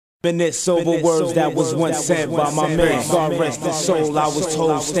Minutes over words that was once said by my man. God rest his soul, I was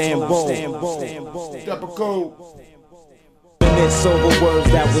told stand bold. Minutes over words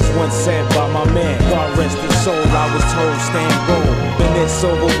that was once said by my man. God rest his soul, I was told stand bold. Minutes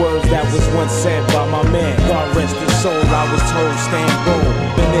over words that was once said by my man. God rest his soul, I was told stand bold.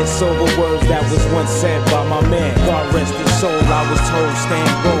 Minutes over words that was once said by my man. God rest his soul, I was told stand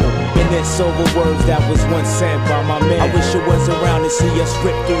bold. Minutes over words that was once said by my man. I wish it was around to see us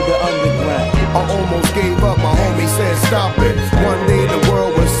rip through the underground. I almost gave up, my homie said stop it. One day the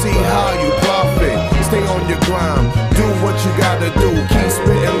world will see how you profit. Stay on your grind, do what you gotta do. Keep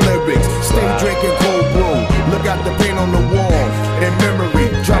spitting lyrics, stay drinking cold brew. Look at the paint on the wall, in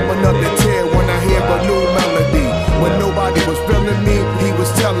memory. Drop another tear when I hear a new melody. When nobody was feeling me, he was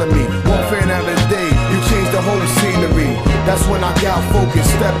telling me, one fan out a day, you changed the whole scenery. That's when I got focused,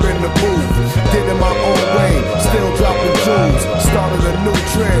 step in the booth. Did it my own way, still dropping jewels. Started a new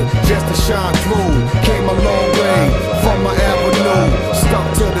trend, just to shine through. Came a long way, from my avenue. Stuck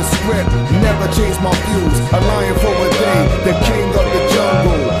to the script, never changed my views. A lion for a day, the king of the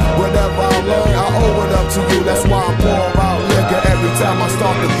jungle. Whatever I learn, I owe it up to you. That's why I pour out liquor every time I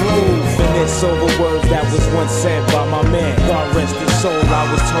start to groove. Minutes over words that was once said by my man. God rest his soul, I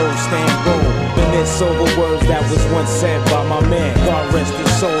was told stand bold. Minutes over words that was once said by my man. God rest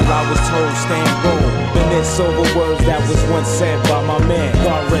his soul, I was told stand bold. Minutes over words that was once said by my man.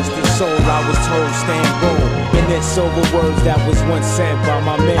 God rest his soul, I was told stand bold. Minutes over words that was once said by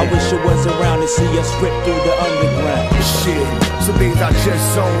my man. I wish it was around to see us rip through the underground. Shit, some days I just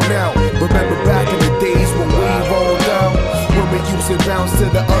zone out. Remember back in the days when we rolled out, when we used to bounce to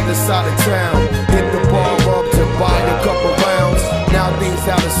the other side of town. Hit the bar up to buy a couple rounds. Now things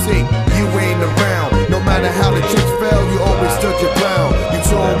out of sync, you ain't around. No matter how the chips fell, you always stood your ground. You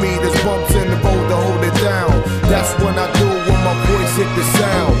told me there's bumps in the road to hold it down. That's when I do when my voice hit the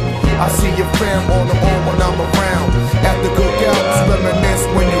sound. I see your fam on the arm when I'm around. At the cookouts, reminisce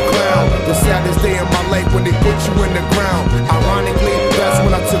when you clown. The saddest day of my life when they put you in the ground. Ironically, that's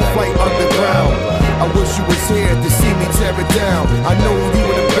when I took flight underground. I wish you was here to see me tear it down. I know you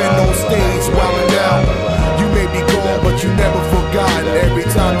would have been on stage wildin' out. You may be gone, but you never forgotten. Every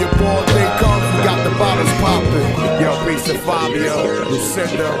time your birthday comes, we got the bottles poppin'. Yo, peace to Fabio,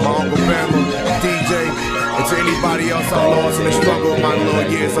 Lucinda, my Uncle Bama, DJ, and to anybody else I lost in the struggle of my little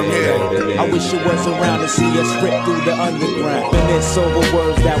years, I'm here. I wish it was around to see us rip through the underground. Minutes over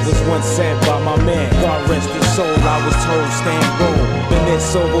words that was once said by my man. God rest his soul, I was told stand bold.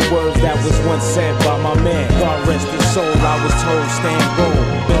 Minutes over words that was once said by my man. God rest his soul, I was told stand bold.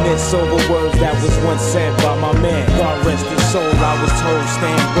 Minutes over words that was once said by my man. God rest his soul, I was told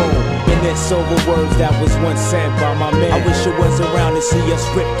stand bold. Minutes over words that was once said by my man. I wish it was around to see us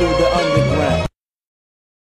rip through the underground.